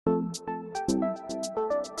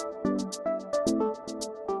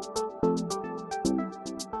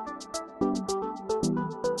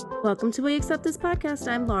Welcome to We Accept This Podcast.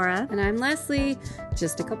 I'm Laura. And I'm Leslie.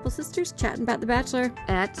 Just a couple sisters chatting about The Bachelor.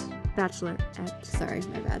 Sorry,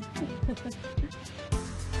 my bad.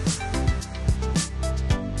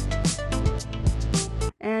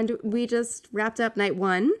 And we just wrapped up night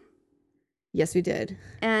one. Yes, we did.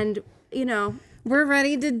 And, you know, we're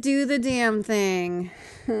ready to do the damn thing.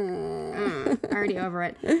 Already over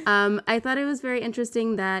it. I thought it was very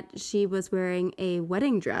interesting that she was wearing a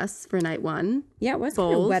wedding dress for night one. Yeah, what's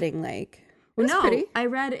kind of wedding like? It was pretty. I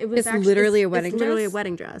read it was it's actually literally a wedding dress. It's literally a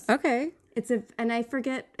wedding dress. Okay. And I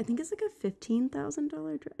forget. I think it's like a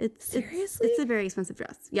 $15,000 dress. Seriously? It's a very expensive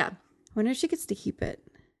dress. Yeah. I wonder if she gets to keep it.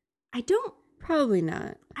 Probably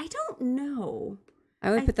not. I don't know.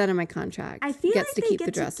 I would put that in my contract. I feel gets like to they keep get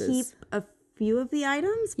the dresses. to keep a few of the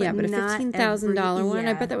items, but but a $15,000 one.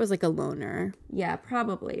 Yeah. I bet that was like a loaner. Yeah,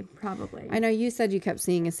 probably. I know you said you kept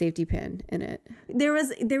seeing a safety pin in it. There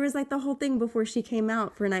was like the whole thing before she came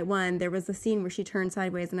out for night one. There was a scene where she turned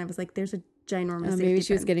sideways, and I was like, "There's a ginormous." Safety maybe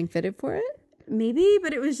she was pin. getting fitted for it. Maybe,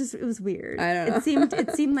 but it was weird. I don't know.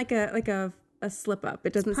 It seemed like a slip up.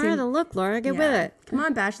 It doesn't Part seem of the look, Laura. Get with it. Come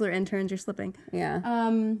on, Bachelor interns, you're slipping.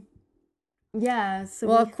 Yeah. Yeah.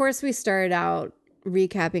 So of course, we started out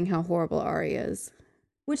recapping how horrible Ari is.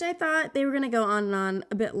 Which I thought they were going to go on and on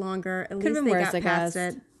a bit longer. At least they got past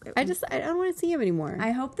it. I don't want to see him anymore.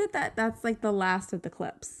 I hope that's like the last of the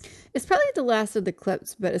clips. It's probably the last of the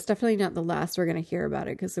clips, but it's definitely not the last we're going to hear about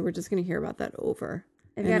it, because we're just going to hear about that over.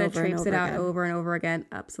 They've got to traipse it out over and over again.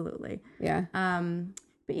 Absolutely. Yeah.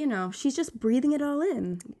 But you know, she's just breathing it all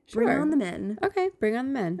in. Sure. Bring on the men. Okay, bring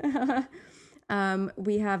on the men.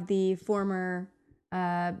 We have the former,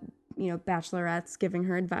 bachelorettes giving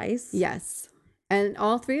her advice. Yes. And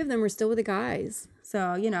all three of them were still with the guys.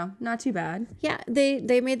 So, not too bad. Yeah,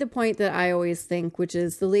 they made the point that I always think, which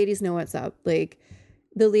is the ladies know what's up. Like,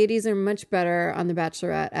 the ladies are much better on The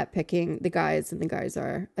Bachelorette at picking the guys than the guys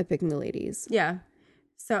are at picking the ladies. Yeah.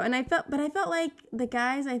 So, I felt like the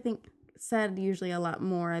guys, I think, said usually a lot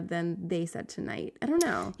more than they said tonight. I don't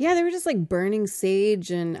know. Yeah, they were just like burning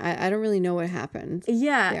sage, and I don't really know what happened.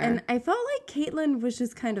 Yeah, and I felt like Caitlyn was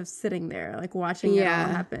just kind of sitting there, like watching it all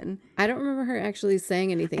happen. I don't remember her actually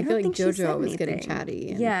saying anything. I feel like JoJo was getting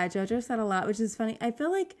chatty. Yeah, JoJo said a lot, which is funny. I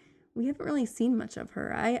feel like we haven't really seen much of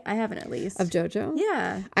her. I haven't, at least. Of JoJo?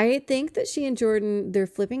 Yeah. I think that she and Jordan, they're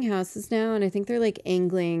flipping houses now, and I think they're like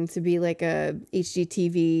angling to be like a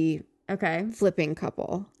HGTV flipping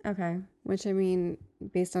couple. Okay. Which, I mean,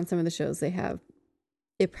 based on some of the shows they have,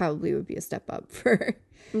 it probably would be a step up for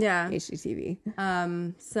HGTV.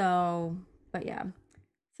 So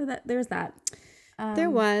that there's that.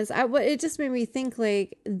 There was. It just made me think,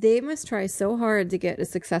 like, they must try so hard to get a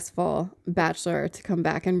successful Bachelor to come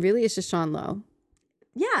back, and really it's just Sean Lowe.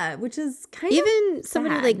 Yeah, which is kind of even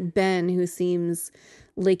somebody like Ben, who seems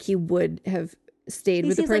like he would have stayed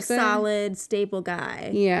with the person. He seems like solid, stable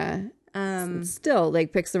guy. Yeah. Still,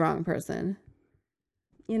 like, picks the wrong person.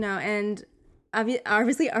 And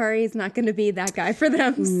obviously Ari's not going to be that guy for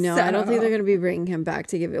them. No, so. I don't think they're going to be bringing him back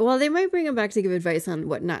to give it. Well, they might bring him back to give advice on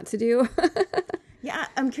what not to do. Yeah,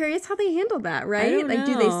 I'm curious how they handle that, right? I don't know.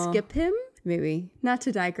 Do they skip him? Maybe. Not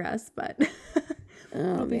to digress, but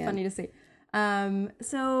it'll be funny to see.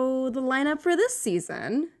 So the lineup for this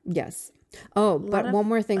season. Yes. Oh, but one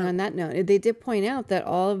more thing on that note. They did point out that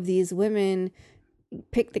all of these women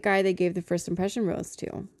picked the guy they gave the first impression rose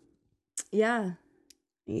to. Yeah.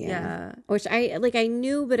 Which I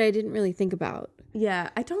knew, but I didn't really think about. Yeah,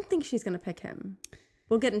 I don't think she's gonna pick him.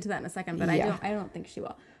 We'll get into that in a second, but I don't think she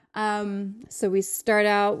will. So we start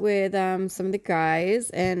out with some of the guys,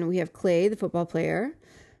 and we have Clay, the football player,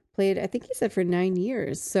 played, I think he said, for 9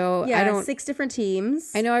 years. So yeah, 6 different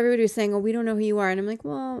teams. I know everybody was saying, "Oh, we don't know who you are," and I'm like,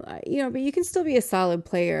 well, but you can still be a solid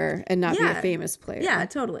player and not be a famous player. Yeah,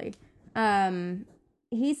 totally.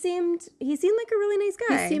 He seemed like a really nice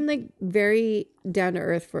guy. He seemed like very down to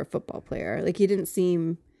earth for a football player. Like, he didn't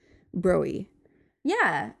seem broy.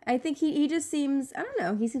 Yeah, I think he just seems, I don't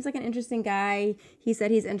know, he seems like an interesting guy. He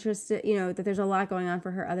said he's interested, that there's a lot going on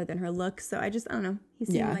for her other than her looks. So I don't know. He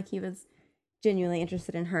seemed like he was genuinely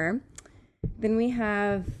interested in her. Then we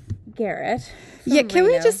have Garrett. Yeah, can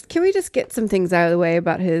we just get some things out of the way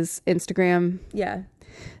about his Instagram? Yeah.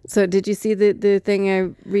 So did you see the thing I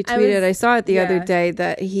retweeted? I saw it the other day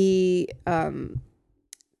that he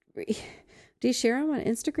did he share them on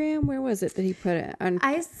Instagram? Where was it that he put it on?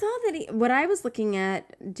 I saw that what I was looking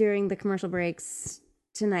at during the commercial breaks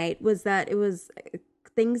tonight was that it was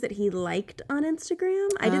things that he liked on Instagram.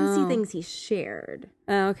 I didn't see things he shared.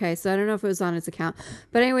 Oh, okay. So I don't know if it was on his account.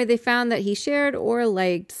 But anyway, they found that he shared or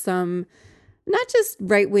liked some, not just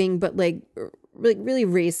right wing, but like really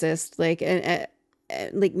racist, like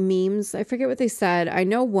like memes. I forget what they said. I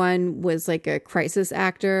know one was like a crisis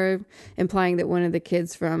actor, implying that one of the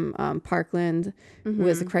kids from Parkland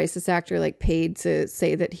was a crisis actor, like paid to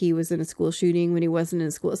say that he was in a school shooting when he wasn't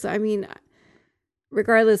in school. So, I mean,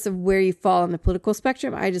 regardless of where you fall on the political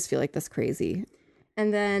spectrum, I just feel like that's crazy.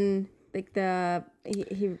 And then like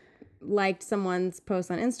he liked someone's post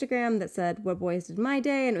on Instagram that said, "What boys did my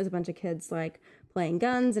day?" And it was a bunch of kids like playing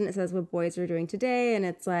guns, and it says what boys are doing today, and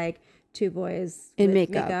it's like 2 boys in with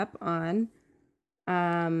makeup on.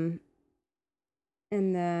 And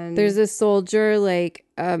then there's a soldier like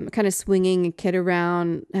kind of swinging a kid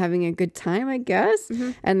around, having a good time, I guess.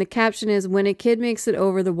 Mm-hmm. And the caption is, "When a kid makes it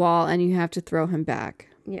over the wall and you have to throw him back."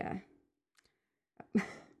 Yeah.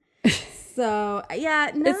 So yeah,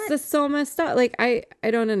 it's just so messed up. Like I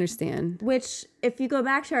don't understand. Which, if you go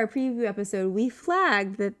back to our preview episode, we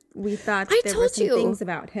flagged that we thought there were some things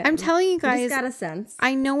about him. I'm telling you guys, I just got a sense.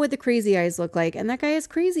 I know what the crazy eyes look like, and that guy has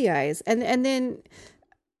crazy eyes. And then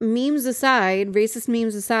memes aside, racist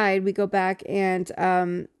memes aside, we go back and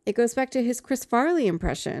it goes back to his Chris Farley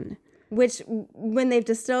impression. Which, when they've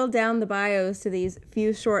distilled down the bios to these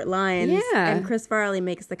few short lines, and Chris Farley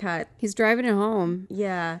makes the cut. He's driving it home.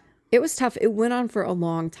 Yeah. It was tough. It went on for a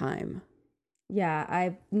long time.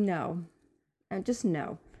 Yeah, just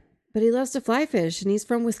no. But he loves to fly fish, and he's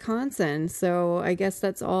from Wisconsin, so I guess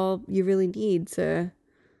that's all you really need to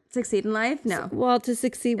succeed in life. No, to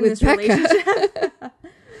succeed in with Becca.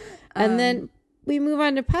 And then we move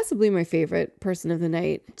on to possibly my favorite person of the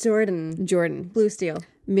night, Jordan, Blue Steel,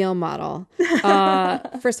 male model.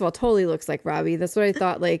 First of all, totally looks like Robbie. That's what I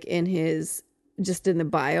thought. Like in the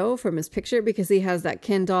bio from his picture, because he has that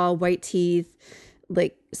Ken doll, white teeth,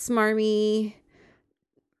 like smarmy.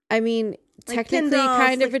 I mean, like technically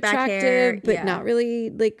kind of attractive, but not really.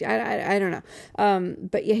 Like I don't know.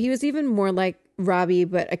 But yeah, he was even more like Robbie,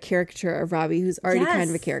 but a caricature of Robbie, who's already kind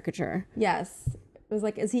of a caricature. Yes. It was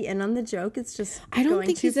like, is he in on the joke? It's just I don't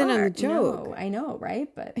think he's in on the joke. No, I know, right?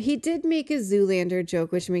 But he did make a Zoolander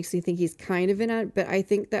joke, which makes me think he's kind of in on it. But I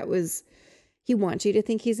think that was. He wants you to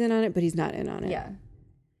think he's in on it, but he's not in on it. Yeah.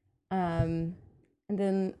 And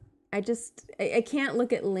then I can't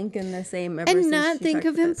look at Lincoln the same and not think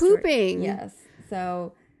of him pooping. Story. Yes.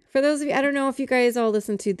 So for those of you, I don't know if you guys all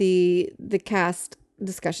listened to the cast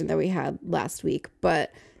discussion that we had last week,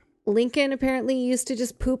 but Lincoln apparently used to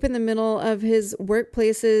just poop in the middle of his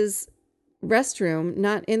workplace's restroom,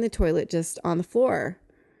 not in the toilet, just on the floor.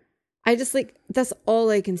 I just that's all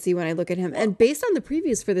I can see when I look at him. And based on the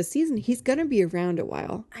previews for the season, he's going to be around a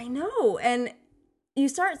while. I know. And you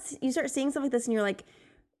start seeing stuff like this and you're like,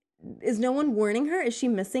 is no one warning her? Is she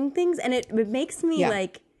missing things? And it makes me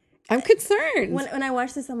like, I'm concerned. When I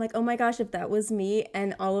watch this, I'm like, oh my gosh, if that was me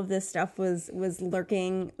and all of this stuff was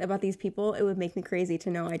lurking about these people, it would make me crazy to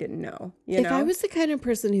know I didn't know. If I was the kind of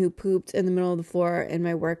person who pooped in the middle of the floor in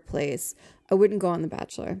my workplace, I wouldn't go on The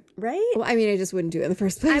Bachelor. Right? Well, I mean, I just wouldn't do it in the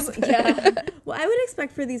first place. Well, I would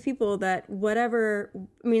expect for these people that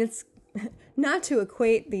it's not to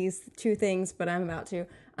equate these two things, but I'm about to.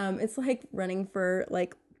 It's like running for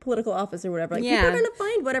political office or whatever. People are gonna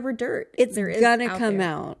find whatever dirt there is. It's gonna come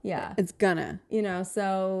out. Yeah, it's gonna.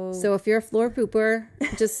 So if you're a floor pooper,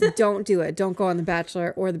 just don't do it. Don't go on The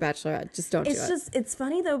Bachelor or The Bachelorette. Just don't do it. It's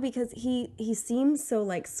funny though, because he seems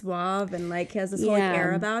so suave and he has this whole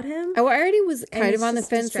air about him. I already was kind of on the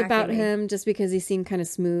fence about him just because he seemed kind of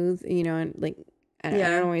smooth, and I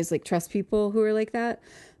don't always trust people who are like that.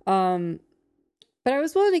 But I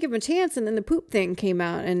was willing to give him a chance, and then the poop thing came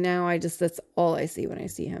out, and now that's all I see when I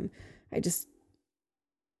see him.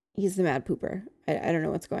 He's the mad pooper. I don't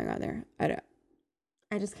know what's going on there.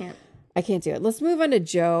 I just can't. I can't do it. Let's move on to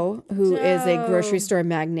Joe, who is a grocery store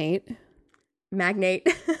magnate.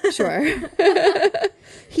 Sure.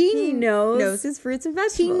 he knows his fruits and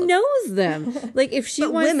vegetables. He knows them. If she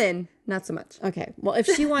wants women, not so much. Okay. Well, if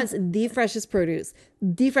she wants the freshest produce,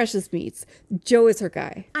 the freshest meats, Joe is her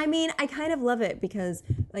guy. I mean, I kind of love it because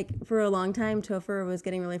for a long time, Topher was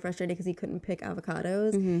getting really frustrated because he couldn't pick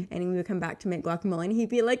avocados, and he would come back to make guacamole and he'd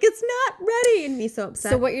be like, "It's not ready," and be so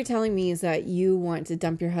upset. So what you're telling me is that you want to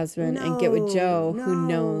dump your husband and get with Joe, who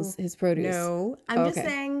knows his produce. No, I'm just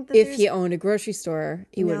saying that if he owned a grocery store,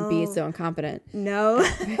 he wouldn't be so incompetent. No.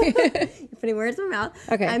 You're putting words in my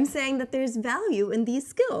mouth. Okay. I'm saying that there's value in these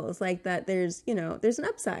skills, that there's an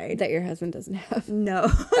upside that your husband doesn't have. No.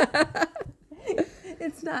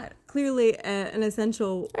 it's not clearly an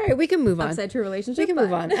essential. All right, we can move on. Upside to a relationship. We can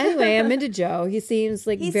move on. Anyway, I'm into Joe. He seems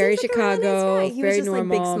like very seems like Chicago, a really nice guy. He very was just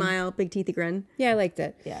normal. like big smile, big teethy grin. Yeah, I liked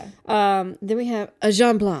it. Yeah. Then we have a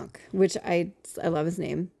Jean Blanc, which I love his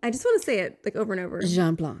name. I just want to say it like over and over.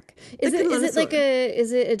 Jean Blanc. Is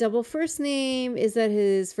it a double first name? Is that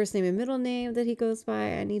his first name and middle name that he goes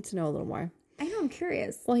by? I need to know a little more. I know, I'm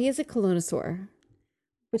curious. Well, he is a colonosaur,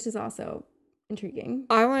 which is also intriguing.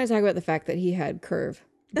 I want to talk about the fact that he had Curve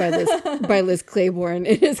by Liz Claiborne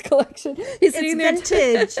in his collection. He's sitting there.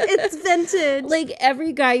 Vintage. It's vintage. Like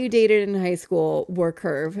every guy you dated in high school wore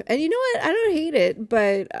Curve, and you know what? I don't hate it,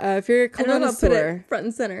 but if you're a colonosaur, front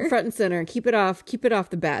and center, keep it off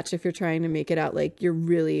the batch if you're trying to make it out like you're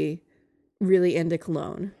really, really into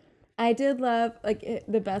cologne. I did love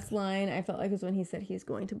the best line I felt like was when he said he's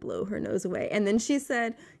going to blow her nose away, and then she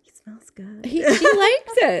said he smells good. He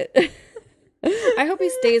liked it. I hope he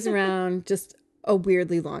stays around just a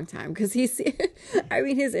weirdly long time because his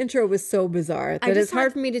intro was so bizarre that it's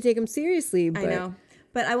hard for me to take him seriously. But... I know,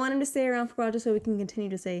 but I want him to stay around for a while just so we can continue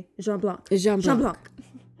to say Jean Blanc. Jean Blanc.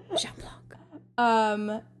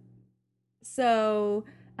 So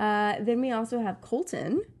then we also have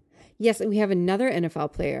Colton. Yes, and we have another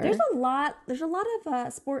NFL player. There's a lot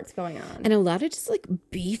of sports going on, and a lot of just like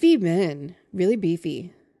beefy men, really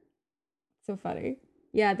beefy. So funny.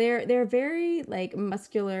 Yeah, they're very like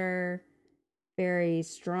muscular, very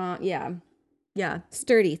strong. Yeah,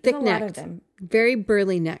 sturdy, thick necked, very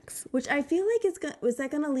burly necks. Which I feel like was that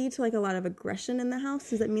going to lead to like a lot of aggression in the house?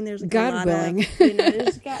 Does that mean there's like God a lot willing?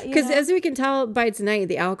 Because as we can tell by tonight,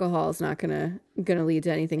 the alcohol is not gonna lead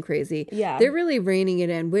to anything crazy. Yeah, they're really reining it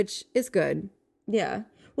in, which is good. Yeah.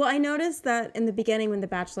 Well, I noticed that in the beginning when the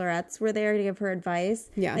Bachelorettes were there to give her advice.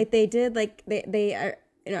 Yeah, like they did, like they are.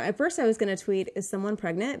 At first I was going to tweet, is someone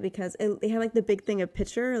pregnant? Because they had like the big thing of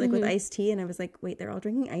pitcher, like with iced tea. And I was like, wait, they're all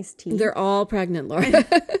drinking iced tea. They're all pregnant, Laura.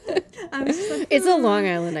 I was just like, it's a Long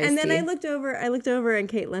Island iced tea. And then I looked over and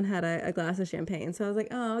Caitlin had a glass of champagne. So I was like,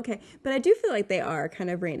 oh, okay. But I do feel like they are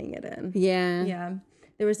kind of reining it in. Yeah. Yeah.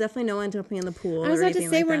 There was definitely no one jumping in the pool. I was about to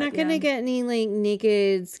say, we're not going to get any like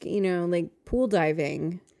naked, like pool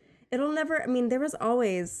diving. It'll never, there was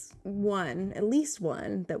always at least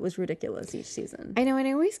one that was ridiculous each season. I know, and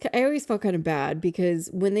I always felt kind of bad because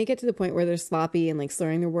when they get to the point where they're sloppy and like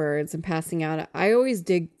slurring their words and passing out, I always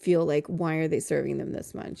did feel like, why are they serving them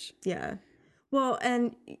this much? Yeah. Well,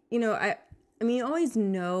 and you always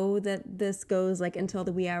know that this goes like until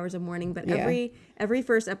the wee hours of morning, but every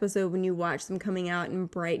first episode when you watch them coming out in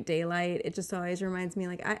bright daylight, it just always reminds me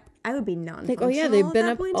like I would be non-functional. Like, oh yeah, they've been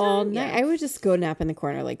up all night. Yeah. I would just go nap in the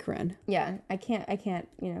corner like Corinne. Yeah, I can't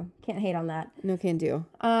hate on that. No can do.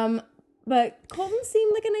 But Colton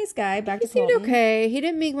seemed like a nice guy. He seemed okay. He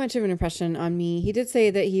didn't make much of an impression on me. He did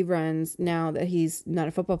say that he runs, now that he's not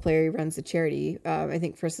a football player, he runs a charity, I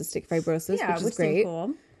think for cystic fibrosis, which is great.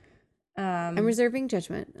 Cool. I'm reserving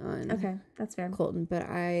judgment on okay, that's fair. Colton, but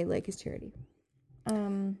I like his charity.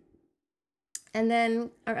 And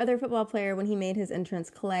then our other football player, when he made his entrance,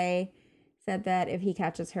 Clay, said that if he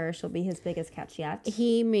catches her, she'll be his biggest catch yet.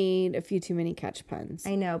 He made a few too many catch puns.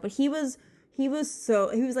 I know, but he was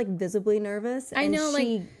like visibly nervous. I know,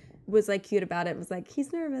 she was like cute about it. Was like,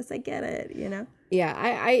 he's nervous. I get it.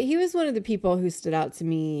 Yeah, he was one of the people who stood out to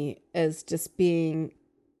me as just being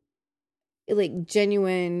like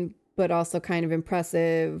genuine, but also kind of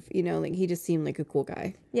impressive. Like he just seemed like a cool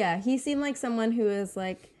guy. Yeah, he seemed like someone who is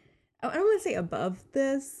like, I don't want to say above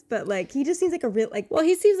this, but like he just seems like a real like. Well,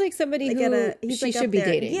 he seems like somebody like who she like should be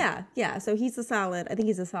dating. Yeah. So he's a solid. I think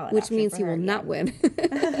he's a solid. Which means he will not win.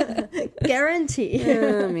 Guarantee.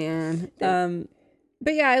 Oh man.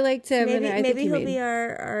 But yeah, I liked him. Maybe he'll be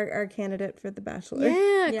our candidate for The Bachelor.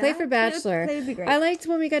 Yeah, Clay for Bachelor. Clay would be great. I liked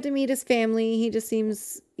when we got to meet his family. He just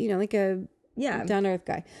seems, like a down to earth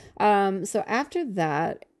guy. So after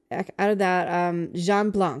that, Jean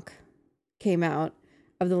Blanc came out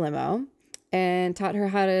of the limo and taught her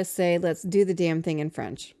how to say, "Let's do the damn thing" in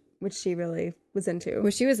French, which she really was into.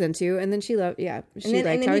 And then she loved. Yeah,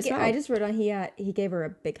 I just wrote on he gave her a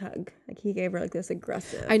big hug. Like he gave her like this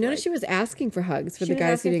aggressive. I noticed she was asking for hugs for the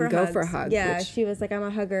guys who didn't go for hugs. Yeah, she was like, "I'm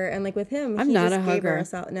a hugger," and like with him, I'm not a hugger.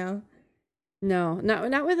 No,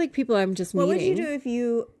 not with like people I'm just meeting. What would you do if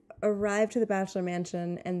you arrived to the Bachelor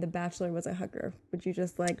mansion and the Bachelor was a hugger? Would you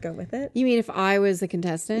just like go with it? You mean if I was a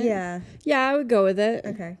contestant? Yeah, I would go with it.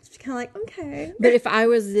 Okay, just kind of like okay. But if I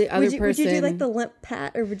was the other person, would you do like the limp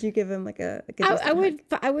pat, or would you give him like a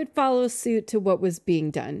I would follow suit to what was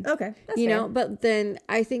being done. Okay, that's fair. But then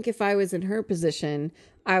I think if I was in her position,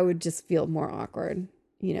 I would just feel more awkward.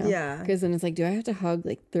 you know? Yeah. Because then it's like, do I have to hug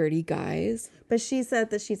like 30 guys? But she said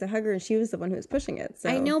that she's a hugger and she was the one who was pushing it. So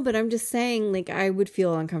I know, but I'm just saying, like, I would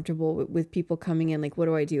feel uncomfortable with people coming in. Like, what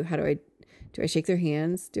do I do? How do I shake their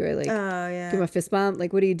hands? Do I like Oh, yeah. give them a fist bump?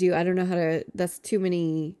 Like, what do you do? I don't know how to. That's too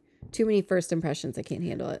many first impressions. I can't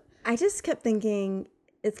handle it. I just kept thinking,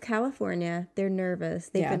 it's California. They're nervous.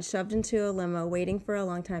 They've been shoved into a limo waiting for a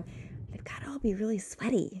long time. They've got to all be really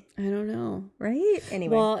sweaty. I don't know. Right?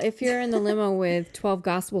 Anyway. Well, if you're in the limo with 12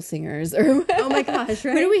 gospel singers or oh my gosh,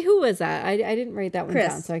 right? Who was that? I didn't write that one Chris.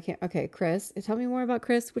 down, so I can't. Okay, Chris. Tell me more about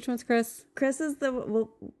Chris. Which one's Chris? Chris is the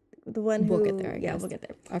one who... We'll get there, I Yeah, guess. we'll get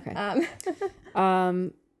there.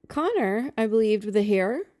 Okay. Connor, I believed, with the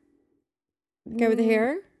hair. Guy with the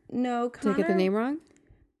hair? No, Connor. Did I get the name wrong?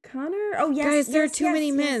 Connor? Oh, yes. Guys, there are too yes,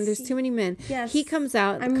 many men. yes. There's too many men. Yes. He comes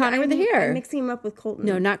out. Connor with the hair. I'm mixing him up with Colton.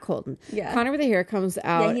 No, not Colton. Yeah. Connor with the hair comes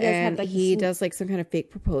out he does have, and like, he this- does like some kind of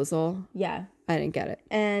fake proposal. Yeah. I didn't get it.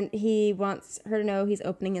 And he wants her to know he's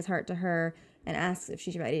opening his heart to her and asks if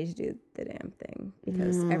she's ready to do the damn thing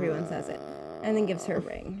because everyone says it. And then gives her a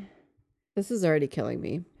ring. This is already killing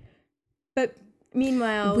me. But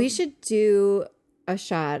meanwhile... We should do a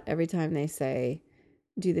shot every time they say,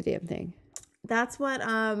 do the damn thing. That's what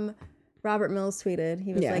Robert Mills tweeted.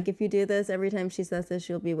 He was like, if you do this, every time she says this,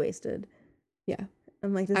 she'll be wasted. Yeah.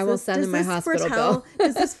 I'm like, I will send him my hospital bill.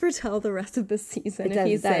 Does this foretell the rest of the season if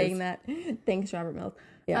he's saying that? Thanks, Robert Mills.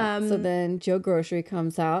 Yeah. So then Joe Grocery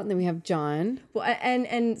comes out, and then we have John. Well,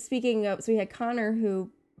 and speaking of, so we had Connor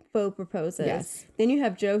who faux proposes. Yes. Then you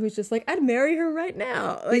have Joe who's just like, I'd marry her right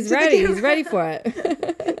now. Like, He's ready. He's ready for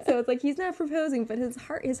it. So it's like he's not proposing, but his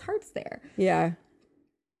heart's there. Yeah.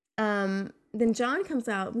 Then John comes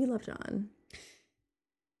out. We love John.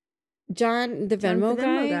 John, the Venmo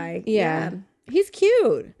guy. Yeah. Yeah. He's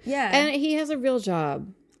cute. Yeah. And he has a real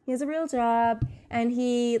job. He has a real job, and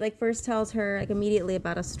he like first tells her like immediately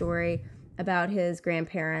about a story about his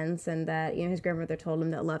grandparents and that, you know, his grandmother told him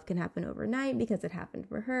that love can happen overnight because it happened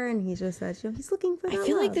for her, and he just said, you know, he's looking for that I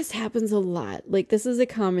feel love. like this happens a lot. Like, this is a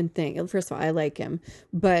common thing. First of all, I like him,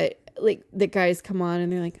 but like the guys come on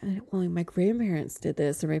and they're like, well, my grandparents did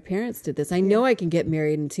this or my parents did this. I know I can get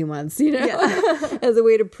married in 2 months, you know, as a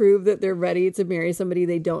way to prove that they're ready to marry somebody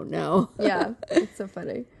they don't know. Yeah, it's so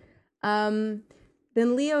funny.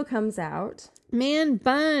 Then Leo comes out. Man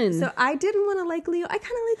bun. So I didn't want to like Leo. I kind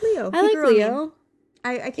of like Leo. I like Leo.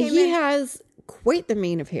 I came He in. has quite the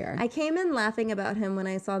mane of hair. I came in laughing about him when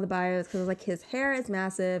I saw the bios because like his hair is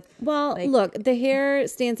massive. Well, like, look, the hair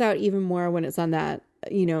stands out even more when it's on that,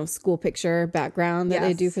 you know, school picture background that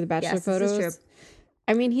they do for the bachelor photos. This is true.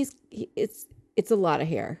 I mean, it's a lot of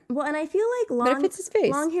hair. Well, and I feel like But it fits his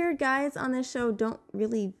face. long-haired guys on this show don't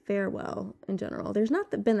really fare well in general. There's not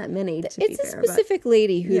been that many. It's a specific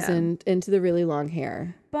lady who's Yeah. into the really long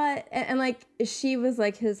hair. But and like she was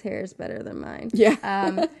like, his hair is better than mine.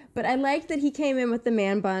 Yeah. But I liked that he came in with the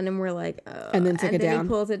man bun, and we're like, oh. And then took it down. He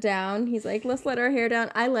pulls it down. He's like, let's let our hair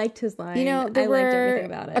down. I liked his line. You know, there I were liked everything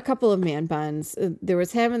about it. a couple of man buns. There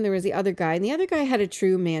was him and there was the other guy. And the other guy had a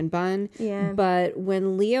true man bun. Yeah. But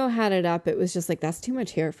when Leo had it up, it was just like, that's too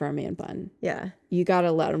much hair for a man bun. Yeah. You got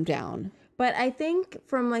to let him down. But I think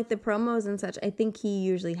from like the promos and such, I think he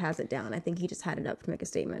usually has it down. I think he just had it up to make a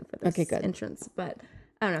statement for this entrance. But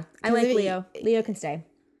I don't know. I like Leo. Leo can stay.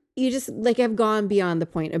 You just like have gone beyond the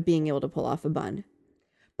point of being able to pull off a bun.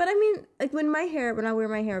 But I mean, like when I wear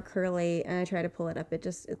my hair curly and I try to pull it up,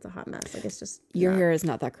 it's a hot mess. Like it's just Your hair is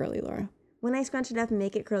not that curly, Laura. when I scrunch it up and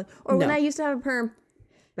make it curly, or when I used to have a perm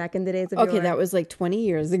back in the days of Okay, yore. that was like 20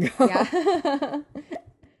 years ago. Yeah.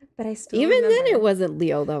 But I still Even remember. then, it wasn't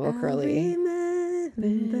Leo level curly.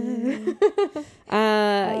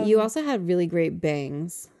 You also had really great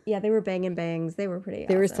bangs. Yeah, they were banging bangs. They were pretty.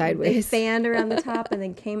 They were awesome. sideways. They fanned around the top and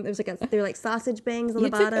then came. There was like they were like sausage bangs on You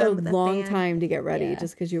the took bottom. a with long fan. time to get ready Yeah.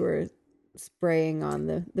 just because you were spraying on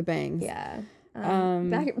the bangs. Yeah.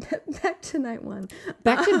 Back to night one.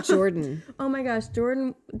 Back to Jordan. Oh my gosh,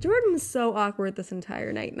 Jordan was so awkward this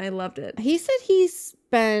entire night, and I loved it. He said he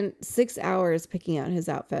spent 6 hours picking out his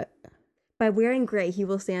outfit. By wearing gray, he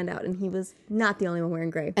will stand out, and he was not the only one wearing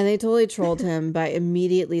gray. And they totally trolled him by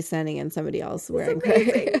immediately sending in somebody else wearing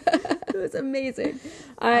gray. It was amazing.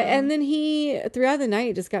 And then he, throughout the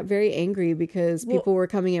night, just got very angry because people were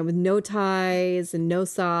coming in with no ties and no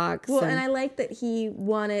socks. Well, and I like that he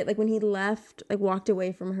wanted, like when he left, like walked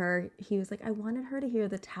away from her, he was like, I wanted her to hear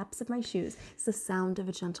the taps of my shoes. It's the sound of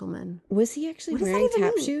a gentleman. Was he actually What does that wearing even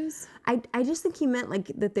tap mean? shoes? I just think he meant like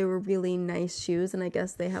that they were really nice shoes, and I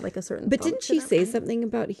guess they had like a certain. But thump didn't to she them. say something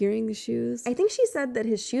about hearing the shoes? I think she said that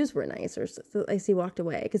his shoes were nice, or so, as he walked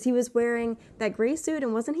away, because he was wearing that gray suit,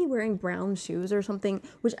 and wasn't he wearing brown shoes or something,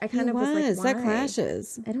 which I kind of was like, why? That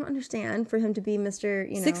clashes. I don't understand for him to be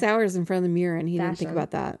Mr. 6 hours in front of the mirror and he didn't think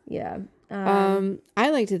about that. Yeah. I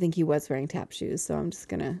like to think he was wearing tap shoes, so I'm just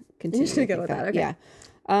gonna continue to go with that. Okay. Yeah.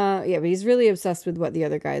 But he's really obsessed with what the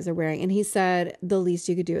other guys are wearing, and he said the least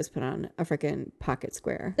you could do is put on a freaking pocket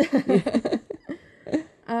square.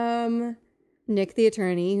 Nick, the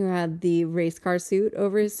attorney, who had the race car suit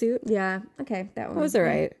over his suit. Yeah. Okay, that one was all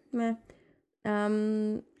right. Meh.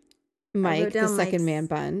 Mike, the second man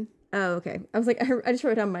bun. Oh, okay. I was like, I just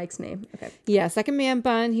wrote down Mike's name. Okay. Yeah, second man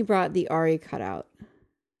bun. He brought the Ari cutout.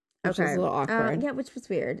 Which was a little awkward. Yeah, which was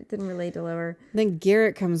weird. It didn't really deliver. Then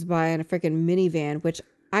Garrett comes by in a freaking minivan, which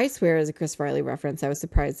I swear is a Chris Farley reference. I was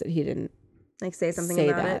surprised that he didn't say something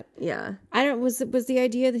about it. Yeah. Was the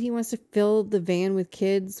idea that he wants to fill the van with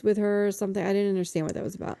kids with her or something? I didn't understand what that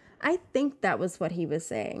was about. I think that was what he was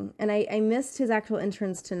saying. And I missed his actual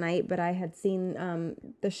entrance tonight, but I had seen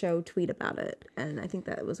the show tweet about it. And I think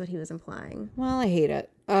that was what he was implying. Well, I hate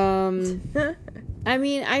it. I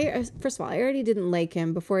mean, first of all, I already didn't like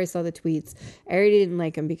him before I saw the tweets. I already didn't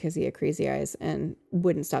like him because he had crazy eyes and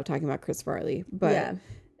wouldn't stop talking about Chris Farley. But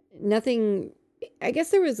nothing... I guess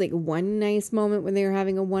there was like one nice moment when they were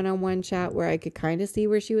having a one-on-one chat where I could kind of see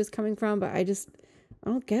where she was coming from, but I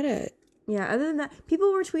don't get it. Yeah, other than that,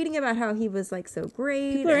 people were tweeting about how he was like so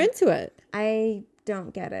great. People are into it. I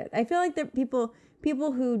don't get it. I feel like there people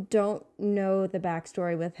who don't know the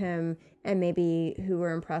backstory with him and maybe who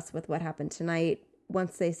were impressed with what happened tonight,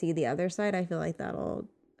 once they see the other side, I feel like that'll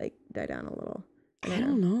like die down a little. I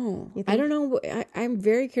don't know. I don't know. I'm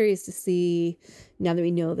very curious to see, now that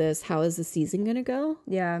we know this, how is the season going to go?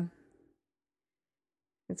 Yeah.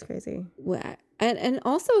 It's crazy. And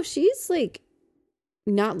also, she's like,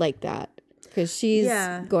 not like that. Because she's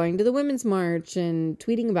going to the Women's March and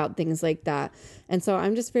tweeting about things like that. And so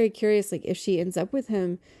I'm just very curious, like, if she ends up with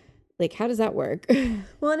him, like, how does that work?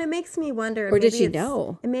 Well, and it makes me wonder. Or did she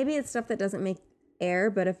know? And maybe it's stuff that doesn't make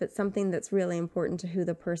air, but if it's something that's really important to who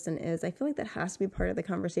the person is, I feel like that has to be part of the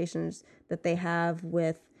conversations that they have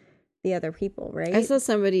with the other people, right? I saw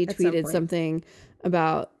somebody tweeted something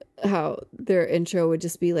about how their intro would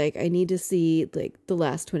just be like, I need to see like the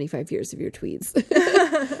last 25 years of your tweets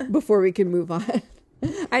before we can move on.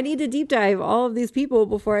 I need to deep dive all of these people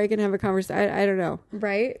before I can have a conversation. I don't know.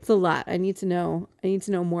 Right. It's a lot. I need to know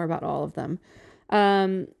more about all of them.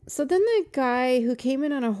 So then the guy who came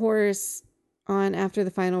in on a horse on After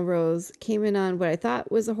the Final Rose came in on what I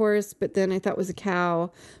thought was a horse, but then I thought was a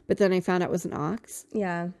cow, but then I found out was an ox.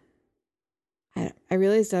 Yeah. I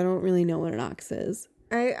realized I don't really know what an ox is.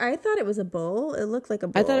 I thought it was a bull. It looked like a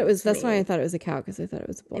bull. I thought it was, that's why I thought it was a cow, because I thought it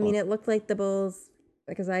was a bull. I mean, it looked like the bulls,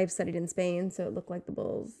 because I've studied in Spain, so it looked like the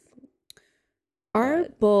bulls. Are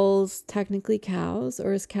bulls technically cows,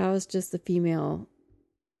 or is cows just the female?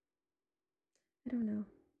 I don't know.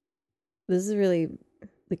 This is really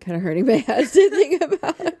like kind of hurting my head to think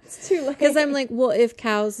about. It's too late. Because I'm like, well, if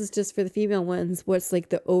cows is just for the female ones, what's like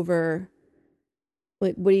the over,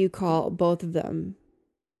 like, what do you call both of them?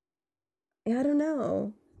 Yeah, I don't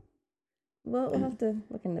know. Well, we'll have to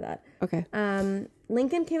look into that. Okay.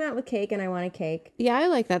 Lincoln came out with cake, and I wanted cake. Yeah, I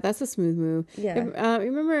like that. That's a smooth move. Yeah.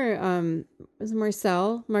 Remember, was it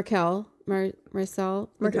Marcel with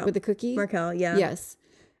the cookie? Markel, yeah. Yes.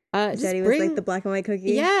 Daddy was like the black and white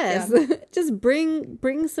cookie. Yes. Yeah. Just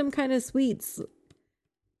bring some kind of sweets.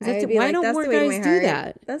 Why don't more guys do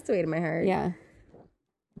that? That's the way to my heart. Yeah.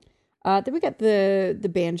 Then we got the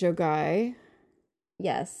banjo guy.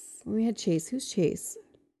 Yes. We had Chase. Who's Chase?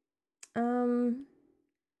 I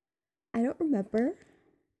don't remember.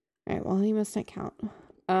 All right, well, he must not count.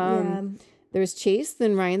 Yeah. There was Chase,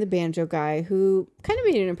 then Ryan, the banjo guy, who kind of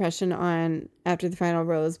made an impression on After the Final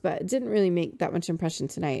Rose, but didn't really make that much impression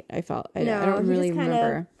tonight, I felt. I don't really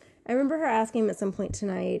remember. I remember her asking him at some point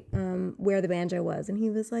tonight where the banjo was, and he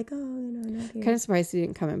was like, oh, not here. Kind of surprised he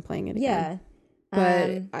didn't come in playing it again. Yeah. But,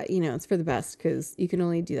 it's for the best, because you can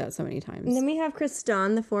only do that so many times. And then we have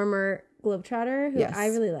Kristan, the former Globetrotter, who I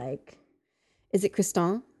really like. Is it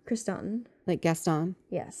Kristan? Kristan. Like Gaston?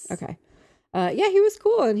 Yes. Okay. Yeah, he was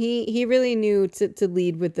cool, and he really knew to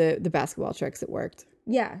lead with the basketball tricks. It worked.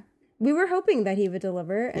 Yeah. We were hoping that he would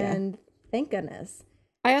deliver, and thank goodness.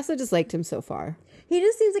 I also just liked him so far. He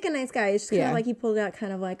just seems like a nice guy. It's just kind of like he pulled out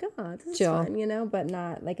kind of like, oh, this is fun, but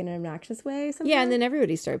not like in an obnoxious way. Somehow. Yeah, and then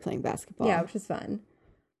everybody started playing basketball. Yeah, which was fun.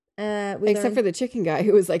 Except for the chicken guy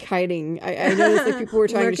who was like hiding. I noticed that people were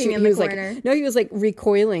trying to shoot. He was corner. He was like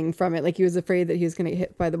recoiling from it, like he was afraid that he was going to get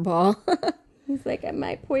hit by the ball. He's like, it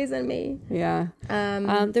might poison me. Yeah.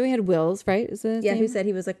 Then we had Wills, right? Is that his name? Who said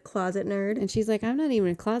he was a closet nerd. And she's like, I'm not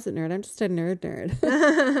even a closet nerd. I'm just a nerd.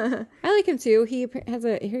 I like him too. He has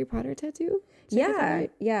a Harry Potter tattoo. Yeah.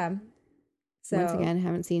 So once again,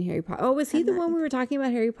 haven't seen Harry Potter. Oh, was he the one we were talking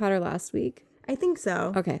about Harry Potter last week? I think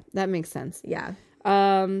so. Okay, that makes sense. Yeah.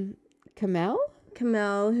 Kamel,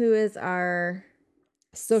 who is our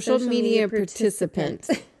social media participant.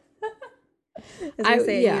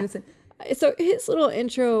 So his little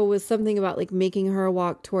intro was something about like making her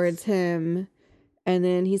walk towards him, and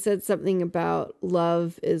then he said something about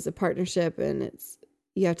love is a partnership and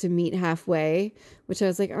you have to meet halfway, which I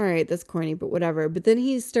was like, all right, that's corny, but whatever. But then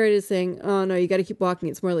he started saying, oh no, you got to keep walking,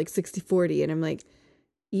 it's more like 60-40, and I'm like,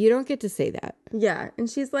 you don't get to say that. Yeah. And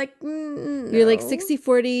she's like, you're like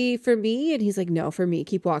 60-40 for me, and he's like, no, for me,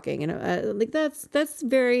 keep walking. And like that's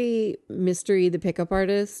very Mystery the Pickup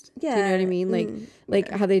Artist. Yeah. Do you know what I mean? Like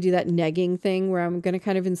how they do that negging thing where I'm gonna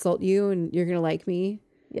kind of insult you and you're gonna like me.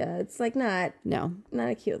 Yeah, it's like not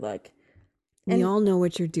a cute look. And we all know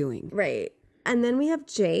what you're doing, right? And then we have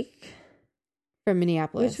Jake from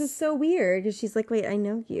Minneapolis, which was so weird because she's like, wait, I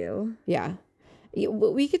know you. Yeah.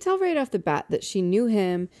 We could tell right off the bat that she knew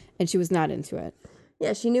him and she was not into it.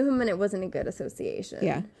 Yeah, she knew him and it wasn't a good association.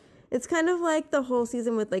 Yeah. It's kind of like the whole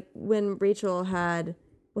season with like when Rachel had,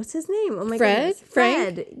 what's his name? Oh my Fred? goodness.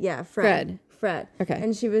 Fred. Yeah, Fred. Okay.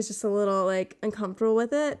 And she was just a little like uncomfortable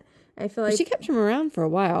with it. I feel like she kept him around for a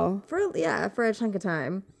while. For a chunk of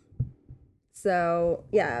time. So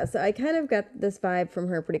I kind of got this vibe from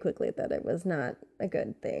her pretty quickly that it was not a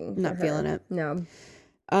good thing. Not feeling it. No.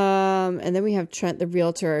 And then we have Trent, the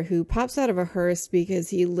realtor, who pops out of a hearse because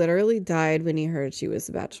he literally died when he heard she was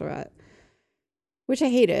the Bachelorette, which I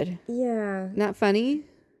hated. Yeah. Not funny.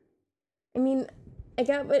 I mean, it's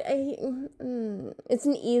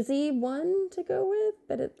an easy one to go with,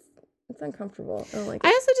 but it's uncomfortable. I don't like it. I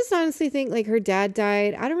also just honestly think like her dad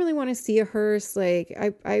died. I don't really want to see a hearse. Like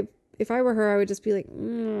I if I were her, I would just be like,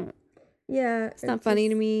 yeah, it's not funny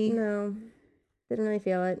to me. No, didn't really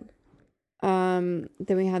feel it. Then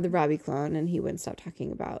we had the Robbie clone, and he wouldn't stop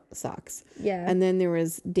talking about socks. Yeah. And then there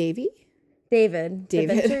was David.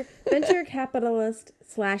 The venture capitalist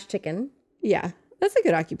 / chicken. Yeah, that's a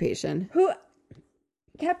good occupation. Who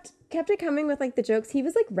kept it coming with like the jokes. He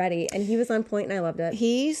was like ready and he was on point and I loved it.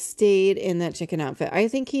 He stayed in that chicken outfit. I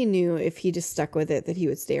think he knew if he just stuck with it that he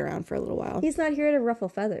would stay around for a little while. He's not here to ruffle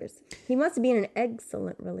feathers. He wants to be in an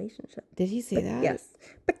excellent relationship. Did he say that? Yes.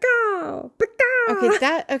 The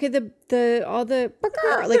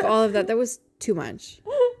all of that was too much.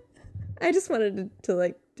 I just wanted to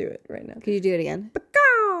like do it right now. Could you do it again?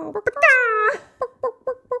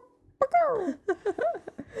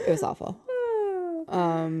 It was awful.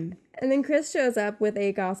 And then Chris shows up with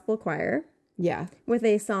a gospel choir. Yeah. With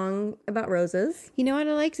a song about roses. You know what?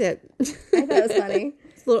 I liked it. I thought it was funny.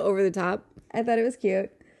 It's a little over the top. I thought it was cute.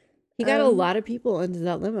 He got a lot of people into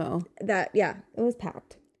that limo. It was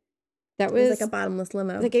packed. It was like a bottomless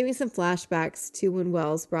limo. That gave me some flashbacks to when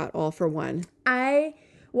Wells brought All for One. I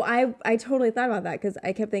totally thought about that because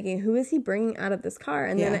I kept thinking, who is he bringing out of this car?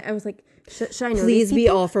 And then I was like, should I know Please these people? Be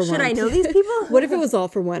All for One. Should I know these people? What if it was All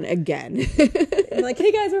for One again? I'm like,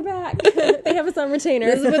 hey guys, we're back. They have us on retainer.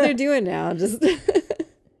 This is what they're doing now. Just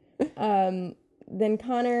Then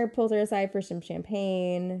Connor pulls her aside for some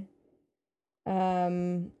champagne.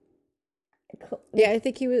 I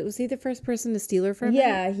think was he the first person to steal her from him?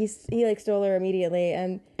 Yeah, he like stole her immediately,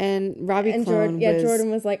 and Robbie Clone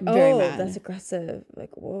Jordan was like, oh, that's aggressive,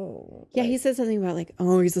 like whoa. Yeah, he said something about like,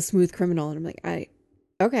 oh, he's a smooth criminal, and I'm like,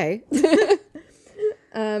 okay. He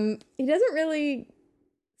doesn't really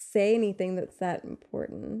say anything that's that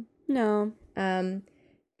important. No.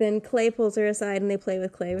 Then Clay pulls her aside and they play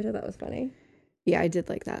with Clay, which I thought was funny. Yeah, I did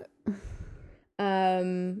like that.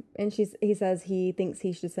 And he says he thinks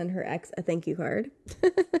he should send her ex a thank you card.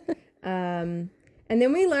 And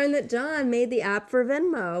then we learn that John made the app for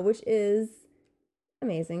Venmo, which is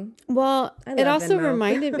amazing. Well, it also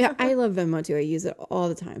reminded me, I love Venmo too. I use it all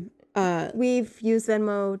the time. We've used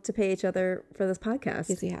Venmo to pay each other for this podcast.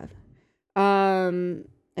 Yes, we have.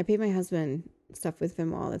 I pay my husband stuff with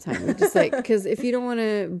Venmo all the time. We're just like, because if you don't want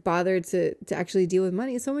to bother to actually deal with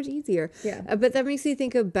money, it's so much easier. Yeah. But that makes me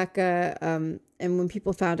think of Becca, and when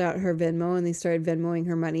people found out her Venmo and they started Venmoing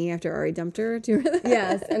her money after Ari dumped her. Do you remember that?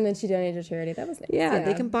 Yes, and then she donated to charity. That was nice. Yeah,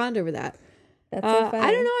 they can bond over that. That's so fun.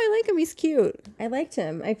 I don't know. I like him. He's cute. I liked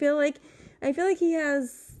him. I feel like he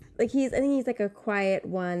has I think he's like a quiet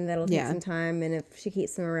one that'll take some time, and if she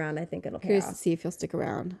keeps him around, I think it'll pay off. Curious to see if he'll stick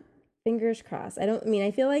around. Fingers crossed.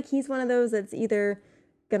 I feel like he's one of those that's either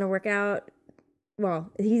gonna work out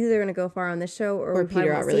well, he's either going to go far on the show or we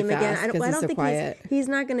peter out really fast because he's so think quiet. He's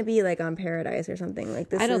not going to be like on Paradise or something like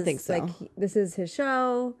this. I don't think so. Like this is his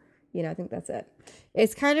show. You know, I think that's it.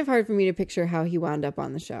 It's kind of hard for me to picture how he wound up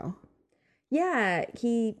on the show. Yeah,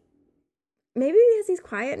 maybe because he's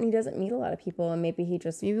quiet and he doesn't meet a lot of people, and maybe he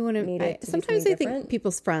just sometimes I think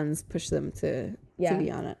people's friends push them to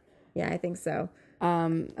be on it. Yeah, I think so.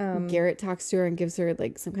 Garrett talks to her and gives her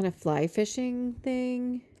like some kind of fly fishing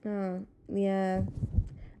thing. Oh, yeah.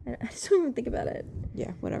 I just don't even think about it.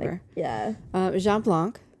 Yeah, whatever. Like, Jean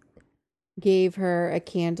Blanc gave her a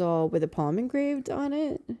candle with a palm engraved on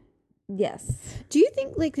it. Yes. Do you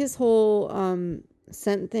think like this whole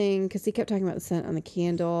scent thing, because he kept talking about the scent on the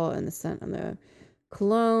candle and the scent on the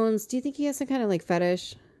colognes, do you think he has some kind of like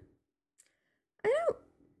fetish?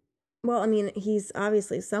 Well, I mean, he's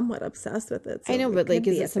obviously somewhat obsessed with it. So I know, but like,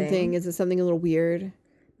 is it something a little weird?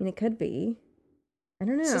 I mean, it could be. I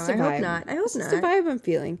don't know. It's just a I vibe. hope not. It's just a vibe I'm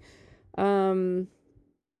feeling. Then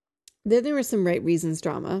there was some right reasons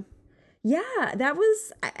drama. Yeah, that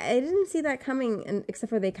was, I didn't see that coming, except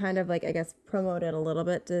for they kind of like, I guess, promoted a little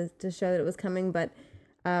bit to show that it was coming, but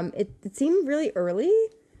it seemed really early,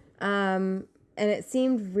 and it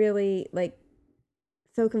seemed really like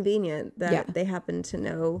so convenient that they happened to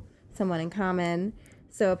know someone in common.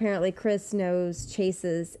 So apparently Chris knows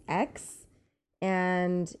Chase's ex,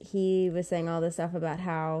 and he was saying all this stuff about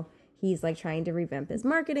how he's like trying to revamp his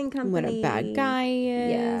marketing company. What a bad guy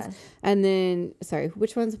is. Yeah. And then, sorry,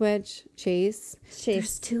 which one's which? Chase.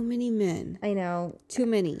 There's too many men. I know. Too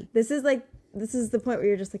many. This is the point where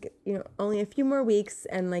you're just like, you know, only a few more weeks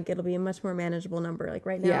and like it'll be a much more manageable number. Like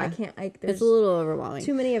right now, there's it's a little overwhelming.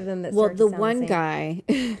 Too many of them that the one guy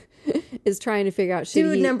is trying to figure out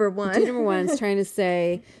Dude number one is trying to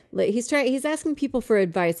say, like, he's asking people for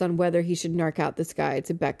advice on whether he should narc out this guy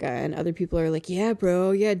to Becca, and other people are like, yeah,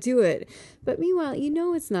 bro, yeah, do it. But meanwhile, you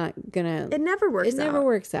know, it's not gonna. It never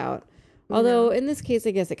works out. Although in this case,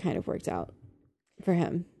 I guess it kind of worked out for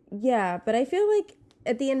him. Yeah, but I feel like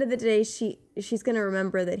at the end of the day, she's gonna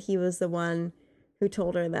remember that he was the one who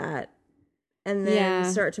told her that, and then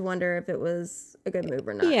start to wonder if it was a good move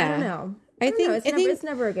or not. Yeah. I don't know. I think it's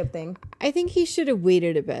never a good thing. I think he should have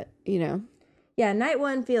waited a bit, you know. Yeah, night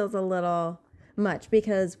one feels a little much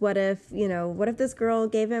because what if this girl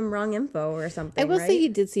gave him wrong info or something? I will say he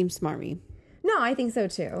did seem smarmy. No, I think so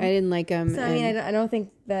too. I didn't like him. So I mean, I don't think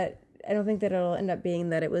that it'll end up being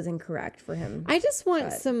that it was incorrect for him. I just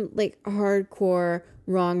want some like hardcore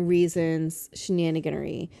wrong reasons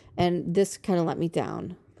shenaniganery, and this kind of let me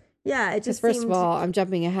down. Yeah, it just first of all, I'm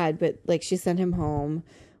jumping ahead, but like she sent him home.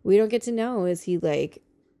 We don't get to know, is he like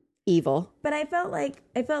evil? But I felt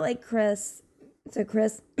like Chris. So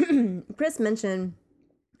Chris mentioned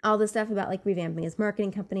all this stuff about like revamping his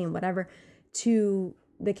marketing company and whatever to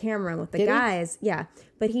the camera with the guys. Yeah.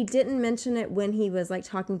 But he didn't mention it when he was like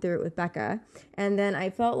talking through it with Becca. And then I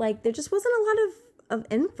felt like there just wasn't a lot of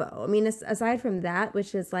info. I mean, aside from that,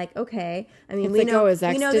 which is like, okay. I mean, we know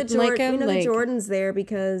that Jordan's there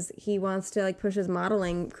because he wants to like push his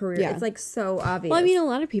modeling career. Yeah. It's like so obvious. Well, I mean, a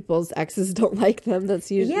lot of people's exes don't like them. That's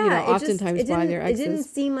usually, oftentimes why their exes. It didn't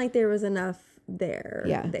seem like there was enough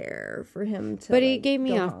there for him to. But he gave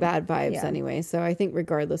me off bad vibes anyway. So I think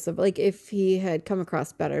regardless of like if he had come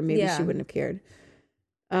across better, maybe she wouldn't have cared.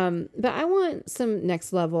 But I want some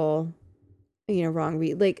next level, you know, wrong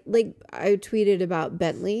read. Like I tweeted about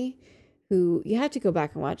Bentley, who you have to go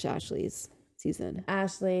back and watch Ashley's season.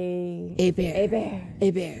 Ashley Hebert.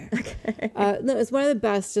 Okay. No, it's one of the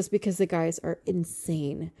best just because the guys are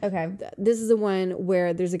insane. Okay. This is the one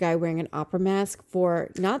where there's a guy wearing an opera mask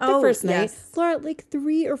for not the first night, for like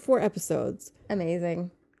 3 or 4 episodes.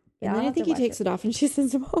 Amazing. And then I think he takes it off and she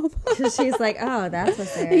sends him home. She's like, oh, that's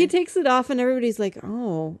what's there. He takes it off and everybody's like,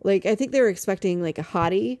 oh. Like, I think they were expecting like a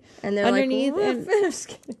hottie and they're underneath. Like,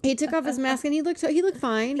 and he took off his mask and he looked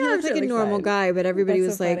fine. He looked like a normal guy, but everybody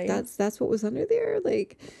was like, that's what was under there?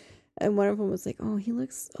 Like, and one of them was like, oh, he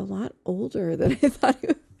looks a lot older than I thought he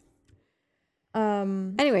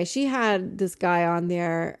would. Anyway, she had this guy on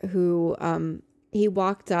there who he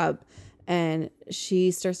walked up and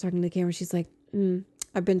she starts talking to the camera. She's like,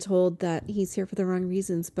 I've been told that he's here for the wrong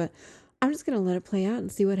reasons, but I'm just going to let it play out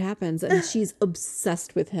and see what happens. And she's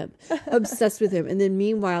obsessed with him. And then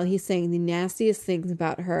meanwhile, he's saying the nastiest things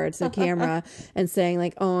about her to the camera and saying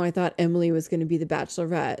like, oh, I thought Emily was going to be the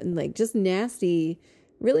Bachelorette. And like just nasty,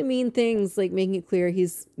 really mean things, like making it clear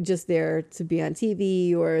he's just there to be on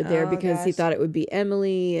TV or there because he thought it would be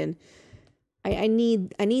Emily. And I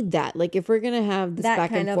need that. Like, if we're gonna have this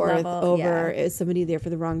back and forth over is somebody there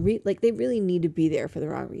for the wrong like they really need to be there for the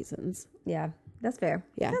wrong reasons. Yeah, that's fair.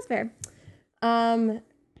 Yeah, that's fair.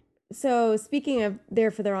 So speaking of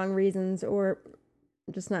there for the wrong reasons or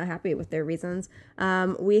just not happy with their reasons,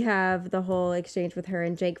 we have the whole exchange with her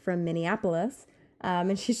and Jake from Minneapolis.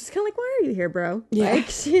 And she's just kind of like, why are you here, bro? Yeah. Like,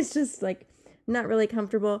 she's just like not really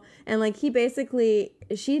comfortable. And like,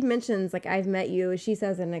 she mentions like, I've met you. She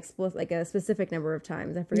says an explicit, like a specific number of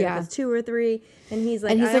times. I forget if it's 2 or 3. And he's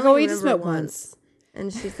like, oh, we just met once.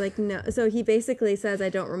 And she's like, no. So he basically says, I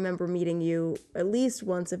don't remember meeting you at least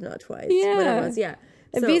once, if not twice. Yeah. Whatever it was. Yeah.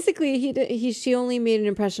 And basically, she only made an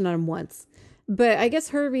impression on him once. But I guess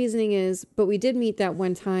her reasoning is, but we did meet that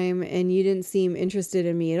one time and you didn't seem interested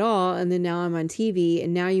in me at all. And then now I'm on TV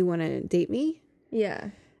and now you want to date me?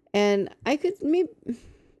 Yeah. And I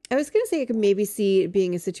was going to say I could maybe see it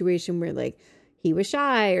being a situation where like he was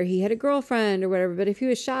shy or he had a girlfriend or whatever. But if he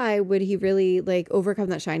was shy, would he really like overcome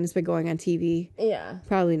that shyness by going on TV? Yeah.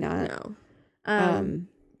 Probably not. No.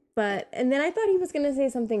 And then I thought he was going to say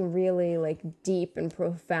something really like deep and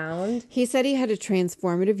profound. He said he had a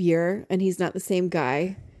transformative year and he's not the same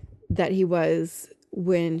guy that he was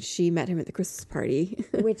when she met him at the Christmas party.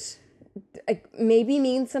 Which maybe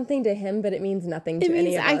means something to him, but it means nothing to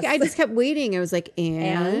any of us. I just kept waiting. I was like,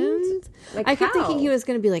 and? Like, I kept thinking he was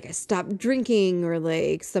going to be like, I stopped drinking or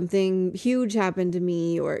like something huge happened to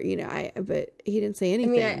me or, but he didn't say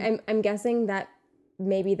anything. I mean, I'm guessing that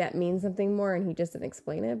maybe that means something more and he just didn't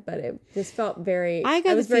explain it, but it just felt I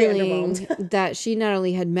got the feeling that she not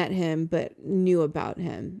only had met him but knew about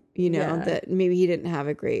him, that maybe he didn't have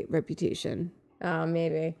a great reputation. Oh,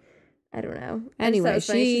 maybe. I don't know. Anyway,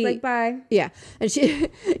 she's like, bye. Yeah. And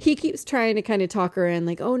he keeps trying to kind of talk her in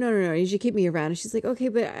like, oh, no, you should keep me around. And she's like, okay,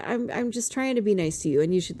 but I'm just trying to be nice to you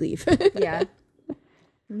and you should leave. Yeah.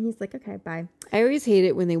 And he's like, okay, bye. I always hate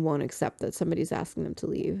it when they won't accept that somebody's asking them to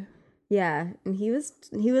leave. Yeah, and he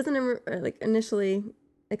wasn't like initially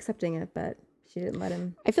accepting it, but she didn't let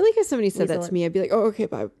him. I feel like if somebody said that to me, I'd be like, "Oh, okay,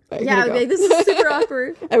 bye." Yeah, I'd be like, "This is super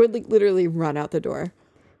awkward." I would like literally run out the door.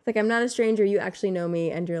 It's like I'm not a stranger. You actually know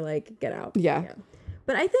me, and you're like, "Get out." Yeah.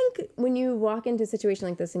 But I think when you walk into a situation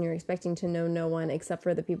like this and you're expecting to know no one except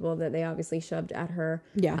for the people that they obviously shoved at her,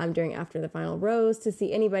 after the final rose, to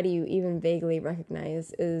see anybody you even vaguely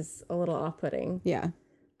recognize is a little off-putting. Yeah.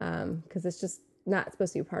 Because it's just not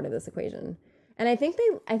supposed to be part of this equation. And I think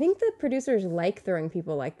the producers like throwing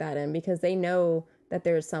people like that in because they know that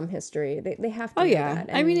there's some history. They have to. Oh yeah.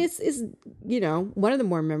 That. I mean, it's one of the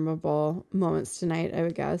more memorable moments tonight, I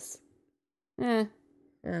would guess.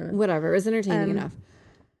 Whatever. It was entertaining enough.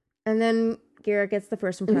 And then Garrett gets the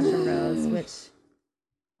first impression rose, which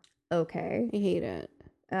okay. I hate it.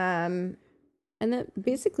 And that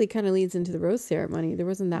basically kind of leads into the rose ceremony. There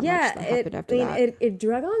wasn't that much that happened after that. It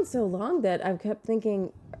drug on so long that I kept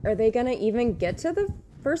thinking, are they going to even get to the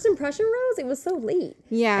first impression rose? It was so late.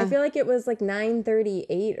 Yeah. I feel like it was like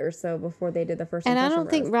 9:38 or so before they did the first impression rose. And I don't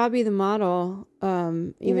think Robbie the model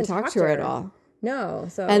even talked to her at all. No.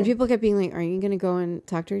 So. And people kept being like, are you going to go and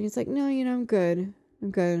talk to her? And he's like, no, I'm good. I'm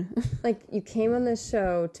good. Like, you came on this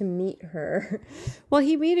show to meet her. Well,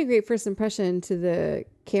 he made a great first impression to the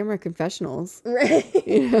camera confessionals. Right.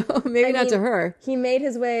 Maybe not to her. He made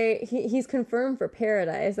his way. He's confirmed for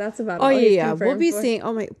Paradise. That's about all he's confirmed we'll be saying,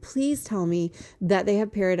 please tell me that they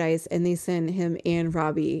have Paradise and they send him and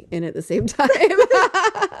Robbie in at the same time.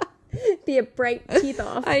 Be a bright teeth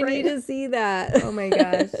off. I need to see that. Oh my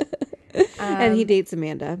gosh. And he dates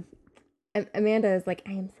Amanda. Amanda is like,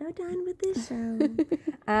 I am so done with this show.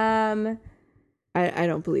 I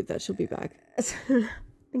don't believe that she'll be back.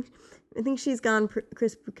 I think she's gone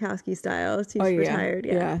Chris Bukowski style. She's retired.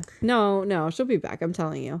 Yeah. No, she'll be back. I'm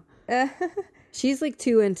telling you. She's like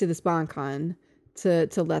too into the SpawnCon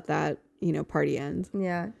to let that party end.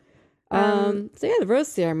 Yeah. So the rose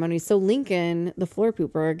ceremony. So Lincoln, the floor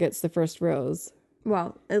pooper, gets the first rose.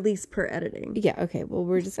 Well, at least per editing. Yeah. Okay. Well,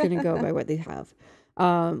 we're just gonna go by what they have.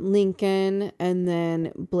 Lincoln, and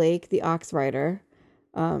then Blake, the ox rider,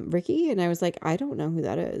 Ricky, and I was like, I don't know who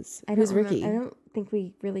that is. Who's Ricky? I don't think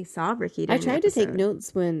we really saw Ricky. I tried to take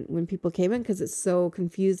notes when people came in because it's so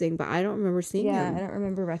confusing, but I don't remember seeing him. Yeah, I don't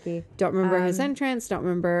remember Ricky. Don't remember his entrance. Don't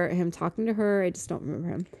remember him talking to her. I just don't remember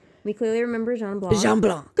him. We clearly remember Jean Blanc. Jean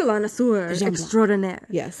Blanc. Connoisseur extraordinaire.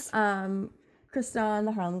 Yes. Kristan,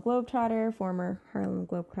 the Harlem Globetrotter, former Harlem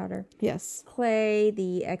Globetrotter. Yes. Clay,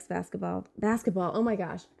 the ex-basketball. Oh my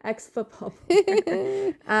gosh. Ex-football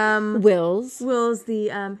player. Wills. Will's the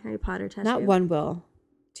Harry Potter tattoo. Not one Will.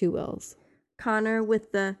 Two Wills. Connor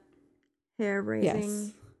with the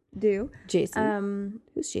hair-raising do. Jason.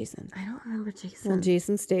 Who's Jason? I don't remember Jason. Well,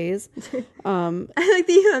 Jason stays. I like that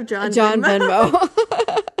you have John Venmo.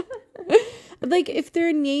 Like, if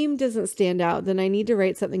their name doesn't stand out, then I need to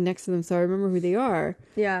write something next to them so I remember who they are.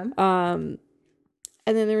 Yeah.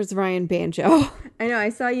 And then there was Ryan Banjo. I know. I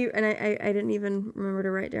saw you, and I didn't even remember to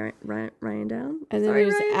write down Ryan down. And then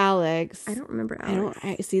there's Ryan. Alex. I don't remember Alex.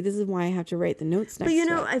 I see. This is why I have to write the notes next. But you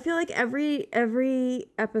know, I feel like every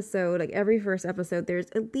episode, like every first episode, there's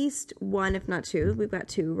at least one, if not two. We've got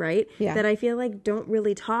two, right? Yeah. That I feel like don't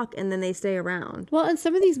really talk, and then they stay around. Well, and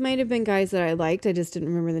some of these might have been guys that I liked. I just didn't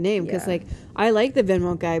remember the name because, like, I like the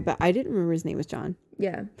Venmo guy, but I didn't remember his name was John.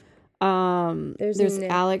 Yeah. There's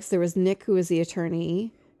Alex. There was Nick, who was the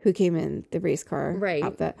attorney who came in the race car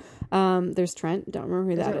outfit. There's Trent. Don't remember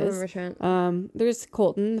who that is. Trent. There's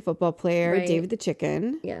Colton, the football player. Right. David the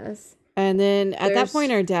chicken. Yes. And then at that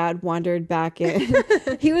point, our dad wandered back in.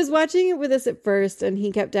 He was watching it with us at first, and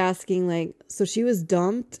he kept asking, like, so she was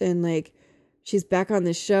dumped, and like she's back on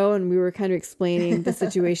the show, and we were kind of explaining the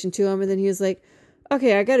situation to him, and then he was like,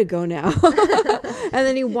 okay, I gotta go now. And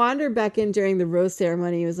then he wandered back in during the rose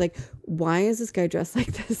ceremony. He was like, why is this guy dressed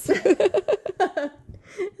like this?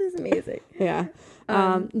 It's amazing. Yeah.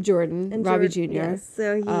 Jordan, Robbie Jr. Yes,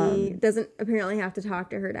 so he doesn't apparently have to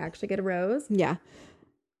talk to her to actually get a rose. Yeah.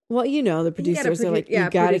 Well, you know, the producers are like, you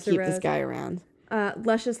gotta keep this guy around.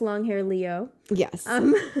 Luscious long hair Leo. Yes.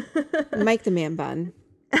 Mike the man bun.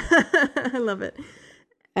 I love it.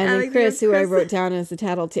 And then Chris, who I wrote down as the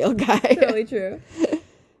tattletale guy. Totally true.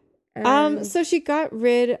 So she got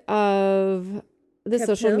rid of the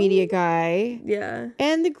social media guy. Yeah.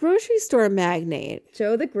 And the grocery store magnate.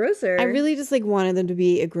 Joe the grocer. I really just like wanted them to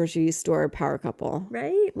be a grocery store power couple.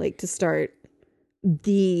 Right? Like to start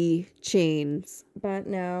the chains. But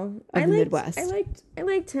no. Of the Midwest. I liked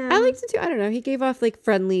him. I liked him too. I don't know. He gave off like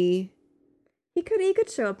friendly. He could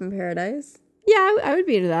show up in Paradise. Yeah, I would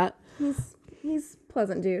be into that. He's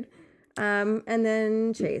pleasant dude. And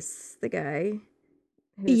then Chase, the guy.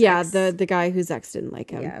 The guy whose ex didn't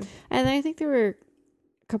like him. Yeah. And I think there were a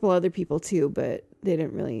couple other people too, but they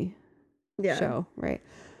didn't really show, right?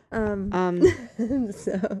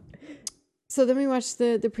 So then we watched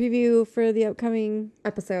the preview for the upcoming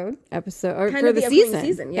episode or kind for the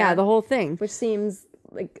season. Yeah, the whole thing. Which seems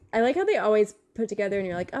like, I like how they always put together and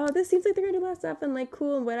you're like, oh, this seems like they're gonna do a lot of stuff and like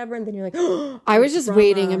cool and whatever, and then you're like, oh, I was just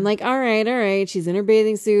waiting. I'm like, all right, she's in her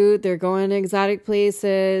bathing suit, they're going to exotic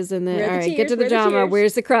places, and then all right, get to the drama.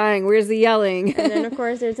 Where's the crying? Where's the yelling? And then of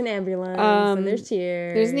course there's an ambulance and there's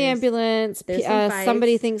tears. There's an ambulance.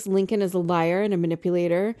 Somebody thinks Lincoln is a liar and a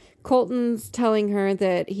manipulator. Colton's telling her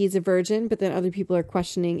that he's a virgin, but then other people are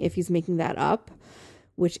questioning if he's making that up,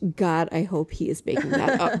 which, God, I hope he is making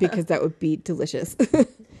that up because that would be delicious.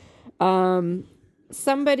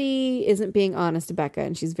 Somebody isn't being honest to Becca,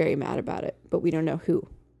 and she's very mad about it, but we don't know who.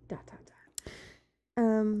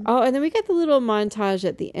 And then we got the little montage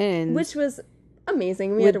at the end, which was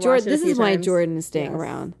amazing. We had to watch it This is why Jordan is staying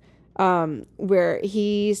around. Where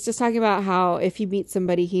he's just talking about how if he meets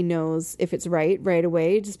somebody, he knows if it's right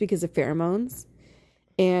away, just because of pheromones,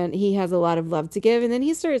 and he has a lot of love to give. And then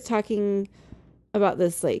he starts talking about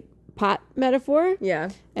this like pot metaphor. Yeah.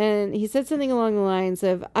 And he said something along the lines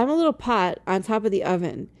of, I'm a little pot on top of the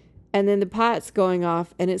oven, and then the pot's going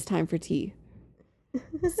off and it's time for tea.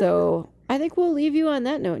 So I think we'll leave you on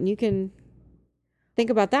that note, and you can think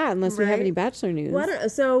about that unless you have any Bachelor news. Well,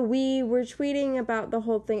 so we were tweeting about the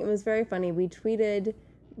whole thing. It was very funny. We tweeted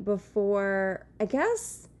before, I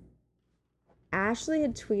guess Ashley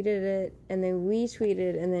had tweeted it, and then we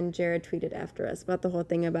tweeted, and then Jared tweeted after us about the whole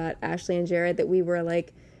thing about Ashley and Jared that we were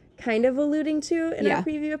like kind of alluding to in our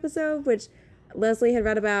preview episode, which Leslie had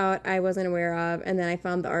read about, I wasn't aware of, and then I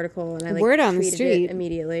found the article and I like word on tweeted the street it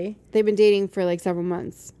immediately. They've been dating for like several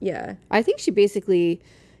months. Yeah. I think she basically,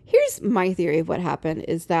 here's my theory of what happened,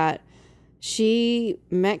 is that she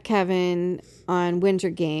met Kevin on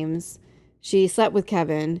Winter Games. She slept with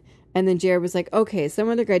Kevin, and then Jared was like, okay, some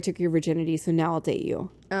other guy took your virginity, so now I'll date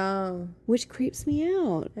you. Oh. Which creeps me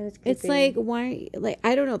out. That is creepy. It's like, why? Like,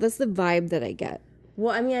 I don't know. That's the vibe that I get.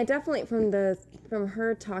 Well, I mean, I definitely, from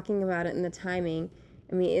her talking about it and the timing,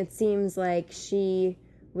 I mean, it seems like she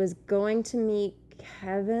was going to meet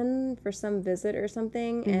Kevin for some visit or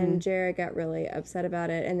something, and Jared got really upset about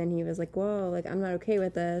it, and then he was like, whoa, like, I'm not okay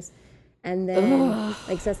with this, and then,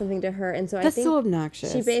 like, said something to her, and so I think... That's so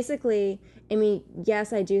obnoxious. She basically, I mean,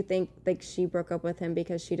 yes, I do think, like, she broke up with him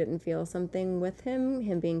because she didn't feel something with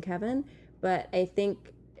him being Kevin, but I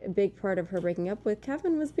think a big part of her breaking up with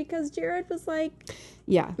Kevin was because Jared was like,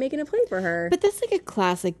 making a play for her. But that's like a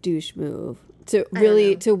classic douche move to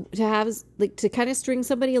really to have, like, to kind of string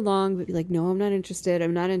somebody along, but be like, no, I'm not interested,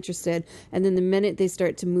 and then the minute they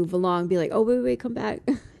start to move along, be like, oh, wait, come back.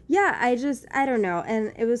 Yeah, I don't know.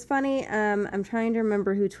 And it was funny. I'm trying to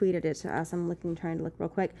remember who tweeted it to us. Trying to look real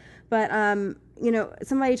quick. But,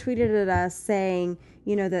 somebody tweeted at us saying,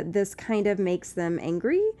 that this kind of makes them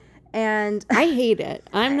angry. And I hate it.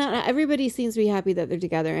 I'm not, everybody seems to be happy that they're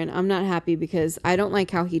together, and I'm not happy because I don't like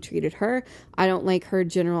how he treated her. I don't like her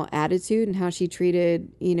general attitude and how she treated,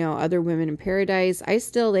 other women in Paradise. I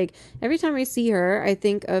still every time I see her, I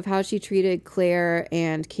think of how she treated Claire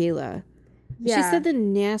and Kayla. Yeah. She said the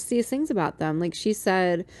nastiest things about them. She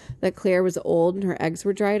said that Claire was old and her eggs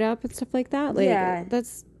were dried up and stuff like that.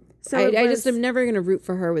 That's... So I just am never going to root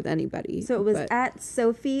for her with anybody. So it was at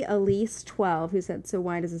Sophie Elise 12 who said, "So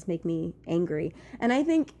why does this make me angry?" And I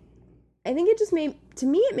think it just made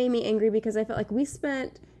me angry because I felt like it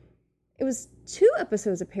was 2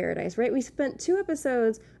 episodes of Paradise, right? We spent 2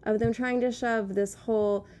 episodes of them trying to shove this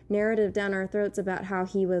whole narrative down our throats about how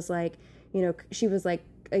he was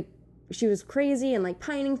she was crazy and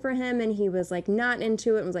pining for him, and he was not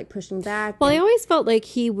into it and was pushing back. Well, I always felt like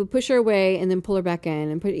he would push her away and then pull her back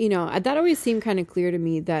in and put, that always seemed kind of clear to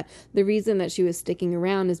me that the reason that she was sticking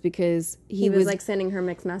around is because he was sending her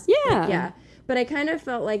mixed messages. Yeah. Yeah. But I kind of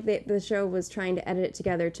felt like the show was trying to edit it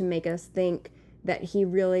together to make us think that he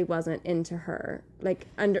really wasn't into her,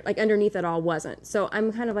 underneath it all wasn't. So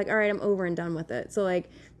I'm kind of all right, I'm over and done with it. So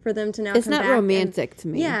for them to now it's come not back romantic to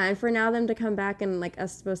me. Yeah, and for now them to come back and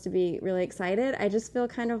us supposed to be really excited, I just feel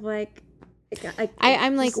kind of I'm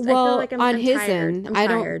on his end, I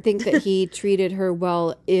don't think that he treated her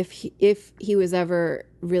well if he was ever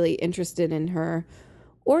really interested in her.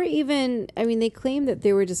 Or even, they claim that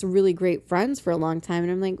they were just really great friends for a long time.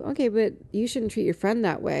 And I'm like, okay, but you shouldn't treat your friend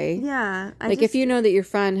that way. Yeah. If you know that your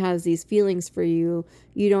friend has these feelings for you,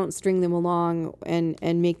 you don't string them along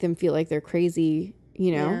and make them feel like they're crazy,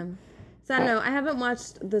 Yeah. So I don't know. I haven't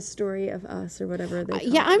watched The Story of Us or whatever they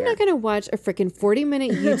call it. I'm not going to watch a freaking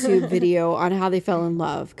 40-minute YouTube video on how they fell in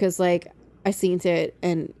love. Because, I seen it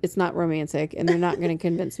and it's not romantic. And they're not going to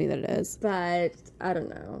convince me that it is. But I don't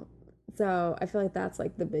know. So I feel like that's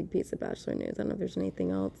the big piece of Bachelor news. I don't know if there's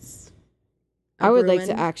anything else. I would like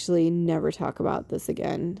to actually never talk about this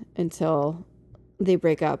again until they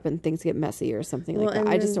break up and things get messy or something like that.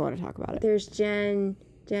 I just don't want to talk about it. There's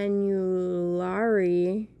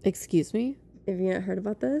January. Excuse me? Have you not heard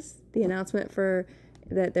about this? The announcement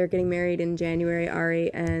that they're getting married in January,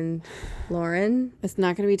 Ari and Lauren. It's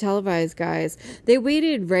not going to be televised, guys. They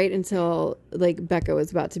waited right until Becca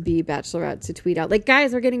was about to be Bachelorette to tweet out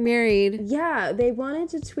guys, we're getting married. Yeah, they wanted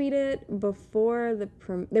to tweet it before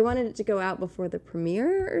they wanted it to go out before the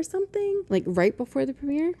premiere or something. Right before the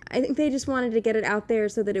premiere? I think they just wanted to get it out there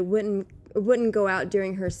so that it wouldn't go out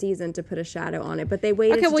during her season to put a shadow on it. But they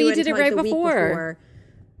waited. Okay, well, you did it right before. Week before.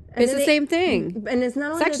 It's the same thing. And it's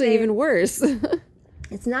not only actually even worse.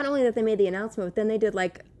 It's not only that they made the announcement, but then they did I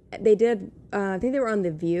think they were on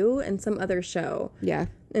The View and some other show. Yeah.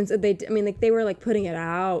 And so they were putting it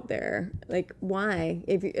out there. Why?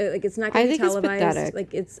 If you, it's not going to be televised.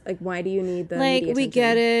 It's why do you need the media we attention?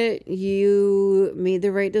 get it. You made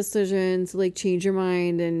the right decision to change your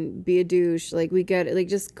mind and be a douche. We get it.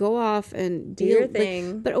 Just go off and do your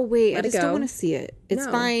thing. But wait, I just don't want to see it. It's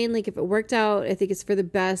fine. If it worked out, I think it's for the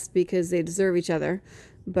best because they deserve each other.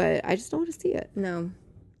 But I just don't want to see it. No.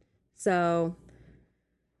 So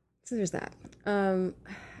there's that. I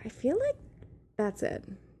feel like that's it.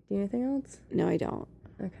 Do you have anything else? No, I don't.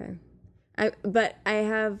 Okay. I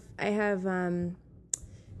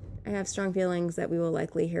have strong feelings that we will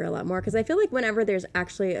likely hear a lot more because I feel like whenever there's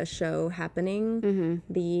actually a show happening,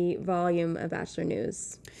 the volume of Bachelor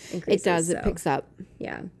news increases. It does. It picks up.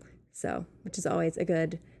 Yeah. So, which is always a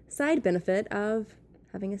good side benefit of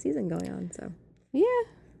having a season going on. So, yeah.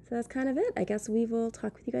 So that's kind of it. I guess we will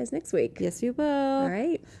talk with you guys next week. Yes, we will. All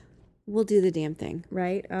right. We'll do the damn thing.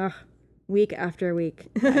 Right? Week after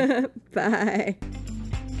week. Bye. Bye.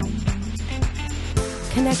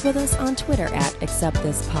 Connect with us on Twitter at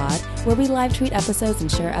AcceptThisPod, where we live tweet episodes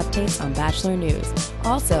and share updates on Bachelor news.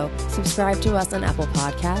 Also, subscribe to us on Apple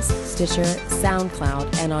Podcasts, Stitcher,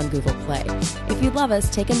 SoundCloud, and on Google Play. If you love us,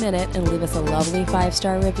 take a minute and leave us a lovely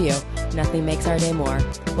 5-star review. Nothing makes our day more.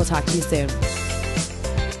 We'll talk to you soon.